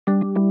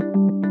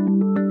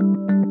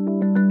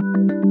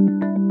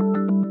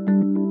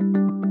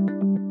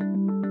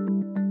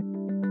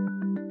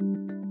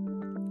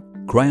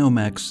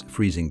CryoMACS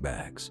Freezing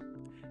Bags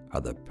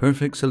are the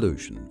perfect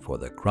solution for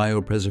the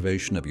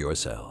cryopreservation of your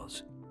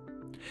cells.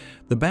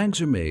 The bags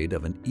are made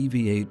of an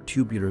EVA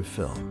tubular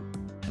film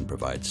and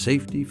provide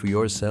safety for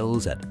your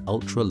cells at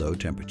ultra-low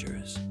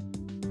temperatures.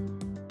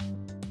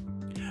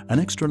 An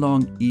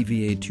extra-long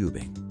EVA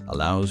tubing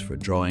allows for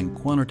drawing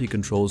quantity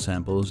control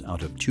samples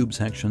out of tube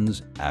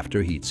sections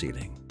after heat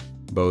sealing.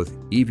 Both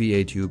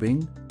EVA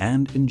tubing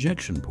and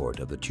injection port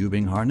of the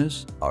tubing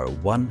harness are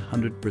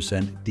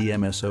 100%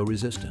 DMSO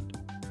resistant.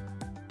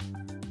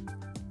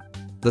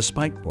 The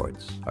spike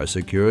ports are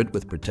secured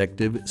with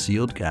protective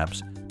sealed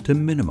caps to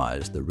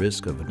minimize the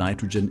risk of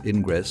nitrogen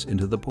ingress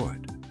into the port.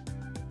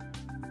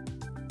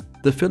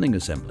 The filling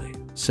assembly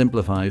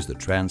simplifies the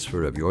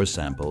transfer of your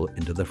sample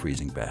into the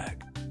freezing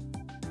bag.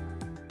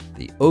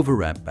 The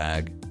overwrap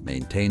bag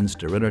maintains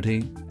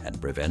sterility and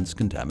prevents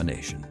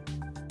contamination.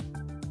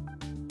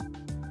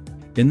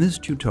 In this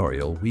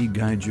tutorial, we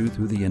guide you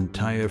through the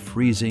entire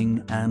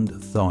freezing and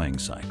thawing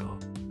cycle.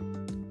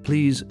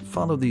 Please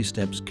follow these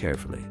steps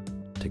carefully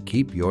to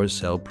keep your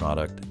cell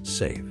product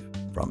safe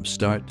from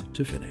start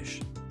to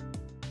finish.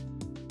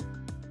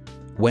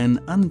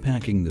 When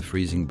unpacking the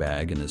freezing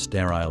bag in a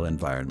sterile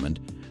environment,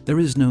 there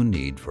is no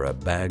need for a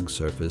bag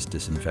surface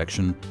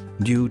disinfection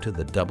due to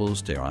the double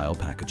sterile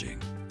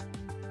packaging.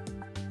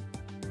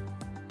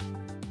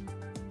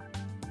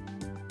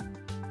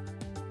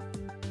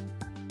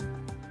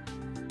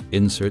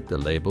 Insert the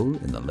label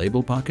in the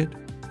label pocket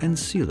and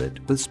seal it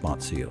with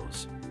spot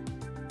seals.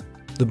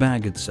 The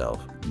bag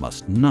itself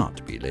must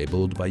not be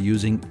labeled by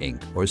using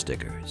ink or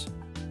stickers.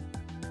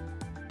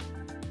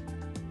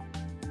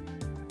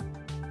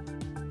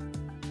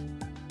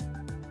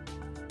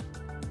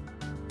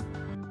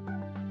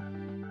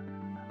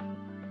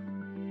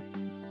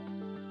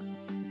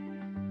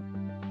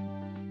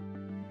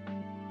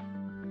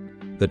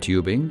 The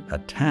tubing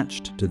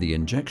attached to the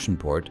injection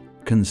port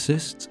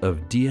consists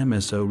of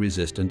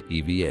DMSO-resistant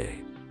EVA,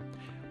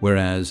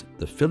 whereas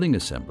the filling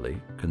assembly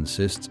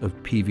consists of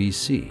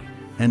PVC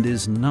and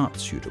is not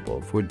suitable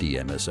for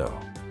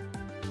DMSO.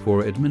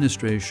 For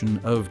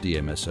administration of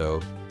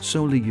DMSO,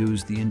 solely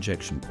use the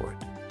injection port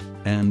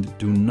and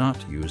do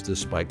not use the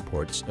spike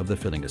ports of the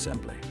filling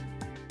assembly.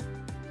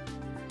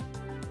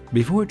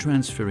 Before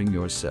transferring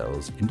your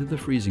cells into the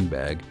freezing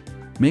bag,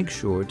 make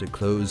sure to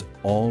close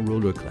all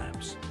roller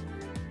clamps.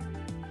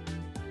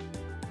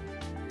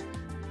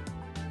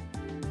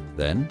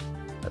 Then,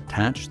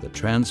 attach the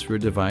transfer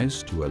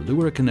device to a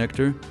lure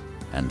connector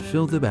and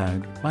fill the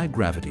bag by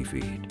gravity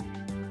feed.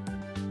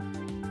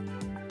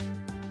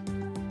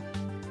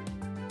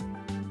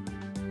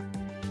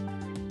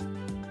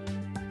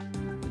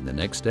 In the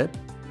next step,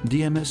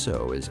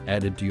 DMSO is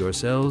added to your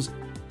cells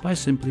by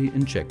simply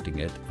injecting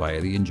it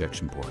via the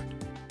injection port.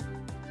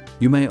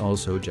 You may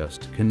also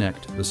just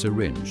connect the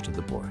syringe to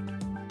the port.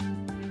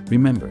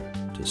 Remember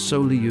to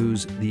solely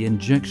use the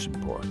injection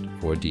port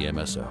for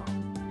DMSO.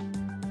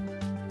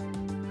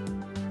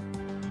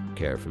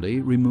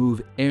 Carefully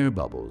remove air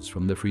bubbles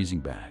from the freezing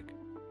bag.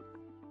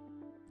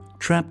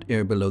 Trapped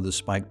air below the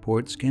spike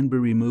ports can be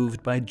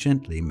removed by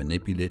gently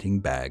manipulating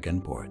bag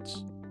and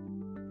ports.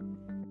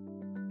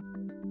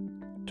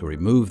 To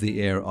remove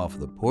the air off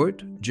the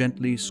port,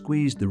 gently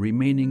squeeze the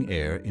remaining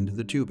air into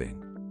the tubing.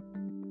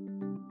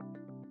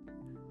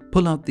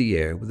 Pull out the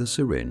air with a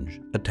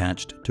syringe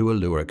attached to a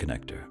lure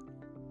connector.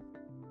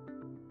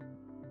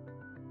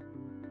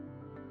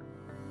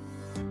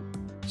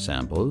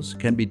 Samples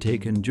can be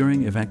taken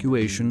during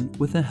evacuation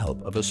with the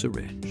help of a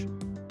syringe.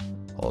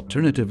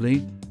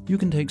 Alternatively, you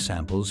can take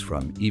samples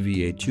from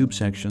EVA tube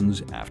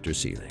sections after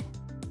sealing.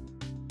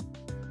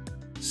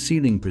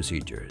 Sealing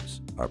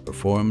procedures are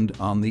performed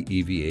on the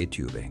EVA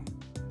tubing.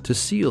 To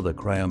seal the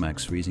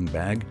CryoMACS freezing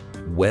bag,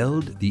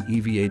 weld the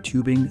EVA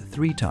tubing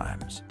 3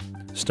 times,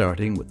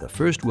 starting with the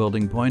first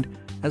welding point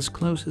as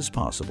close as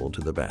possible to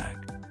the bag.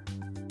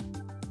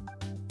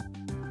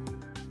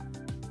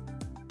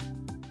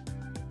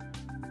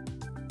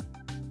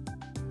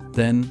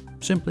 Then,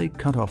 simply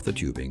cut off the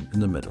tubing in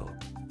the middle.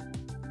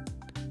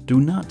 Do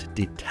not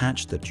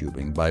detach the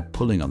tubing by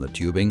pulling on the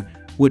tubing,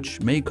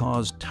 which may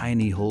cause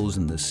tiny holes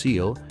in the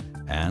seal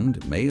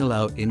and may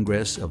allow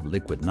ingress of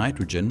liquid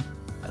nitrogen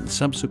and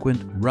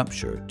subsequent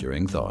rupture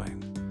during thawing.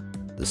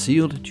 The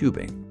sealed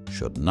tubing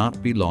should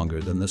not be longer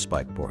than the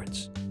spike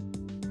ports.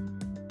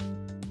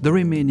 The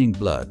remaining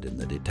blood in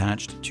the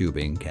detached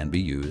tubing can be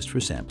used for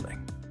sampling.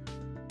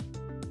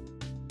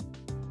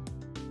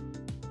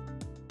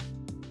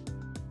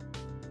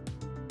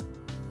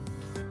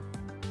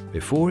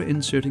 Before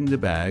inserting the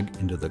bag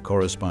into the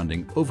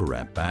corresponding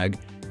overwrap bag,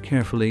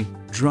 carefully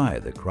dry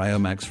the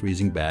CryoMACS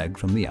freezing bag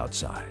from the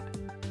outside.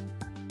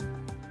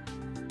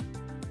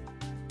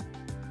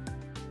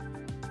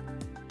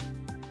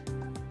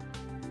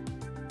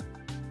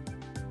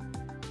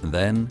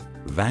 Then,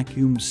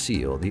 vacuum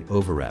seal the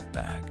overwrap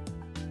bag.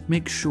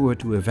 Make sure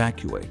to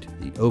evacuate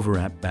the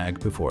overwrap bag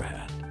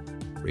beforehand.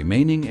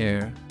 Remaining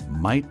air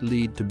might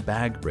lead to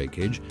bag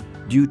breakage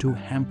due to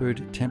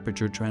hampered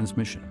temperature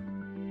transmission.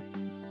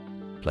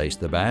 Place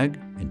the bag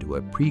into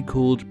a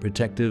pre-cooled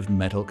protective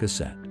metal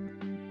cassette.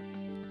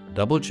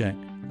 Double-check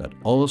that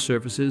all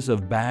surfaces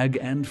of bag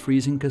and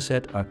freezing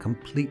cassette are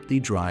completely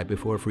dry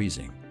before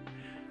freezing.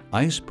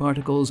 Ice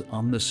particles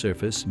on the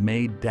surface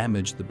may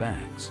damage the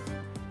bags.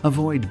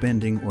 Avoid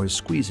bending or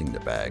squeezing the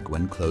bag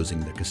when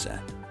closing the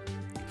cassette.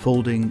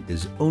 Folding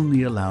is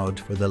only allowed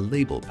for the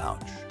label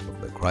pouch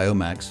of the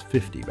CryoMACS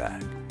 50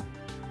 bag.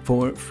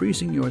 For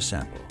freezing your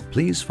sample,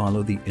 please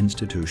follow the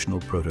institutional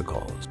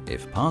protocols.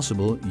 If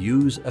possible,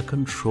 use a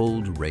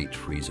controlled rate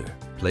freezer.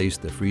 Place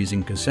the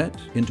freezing cassette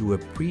into a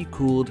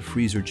pre-cooled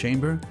freezer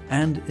chamber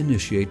and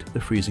initiate the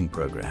freezing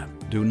program.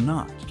 Do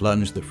not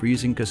plunge the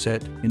freezing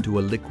cassette into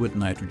a liquid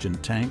nitrogen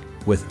tank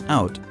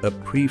without a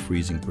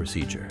pre-freezing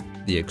procedure.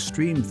 The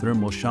extreme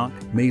thermal shock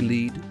may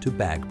lead to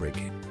bag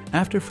breaking.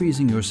 After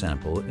freezing your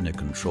sample in a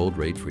controlled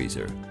rate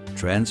freezer,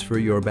 transfer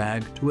your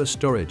bag to a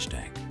storage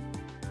tank.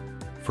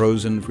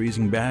 Frozen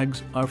freezing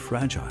bags are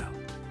fragile.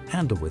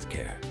 Handle with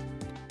care.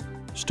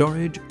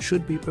 Storage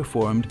should be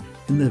performed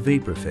in the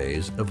vapor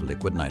phase of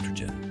liquid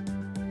nitrogen.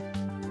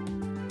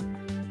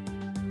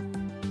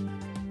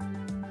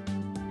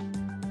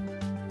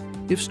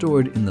 If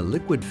stored in the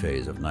liquid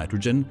phase of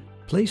nitrogen,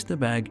 place the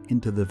bag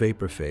into the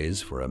vapor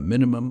phase for a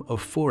minimum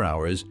of 4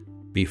 hours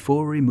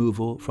before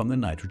removal from the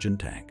nitrogen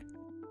tank.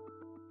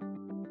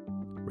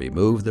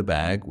 Remove the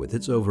bag with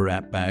its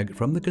overwrap bag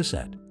from the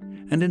cassette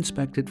and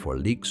inspect it for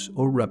leaks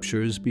or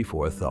ruptures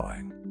before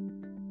thawing.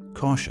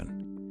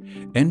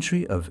 Caution: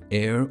 entry of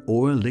air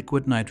or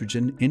liquid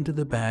nitrogen into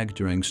the bag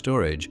during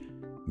storage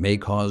may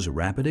cause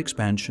rapid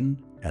expansion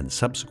and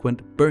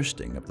subsequent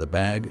bursting of the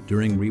bag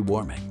during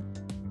rewarming.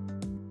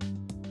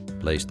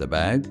 Place the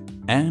bag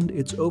and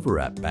its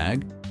overwrap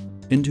bag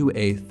into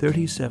a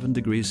 37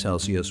 degrees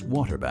Celsius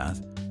water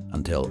bath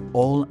until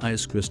all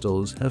ice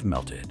crystals have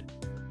melted.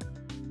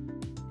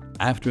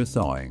 After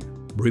thawing,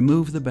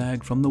 remove the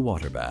bag from the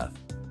water bath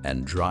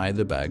and dry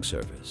the bag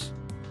surface.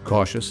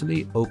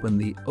 Cautiously open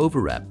the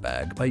overwrap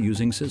bag by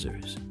using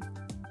scissors.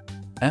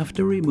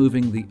 After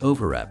removing the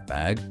overwrap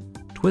bag,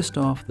 twist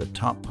off the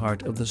top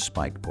part of the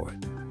spike port.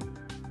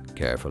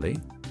 Carefully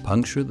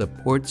puncture the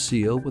port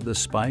seal with the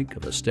spike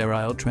of a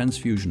sterile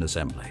transfusion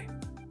assembly.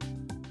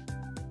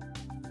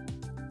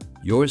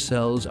 Your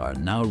cells are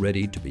now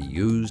ready to be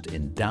used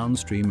in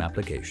downstream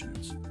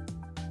applications.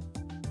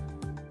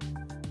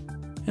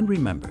 And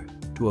remember,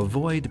 to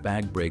avoid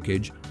bag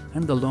breakage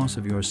and the loss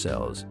of your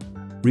cells,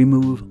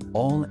 remove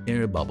all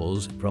air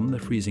bubbles from the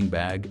freezing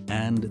bag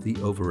and the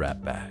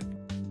overwrap bag.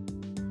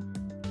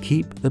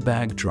 Keep the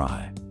bag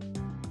dry.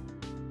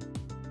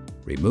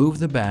 Remove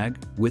the bag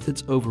with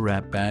its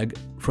overwrap bag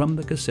from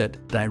the cassette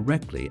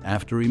directly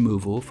after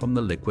removal from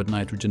the liquid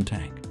nitrogen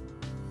tank.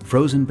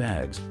 Frozen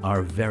bags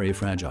are very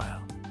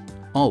fragile.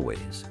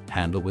 Always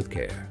handle with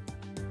care.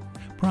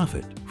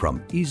 Profit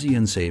from easy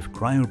and safe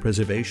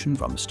cryopreservation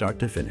from start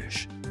to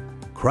finish.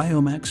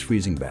 CryoMACS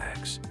Freezing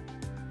Bags.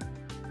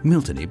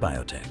 Miltenyi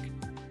Biotec.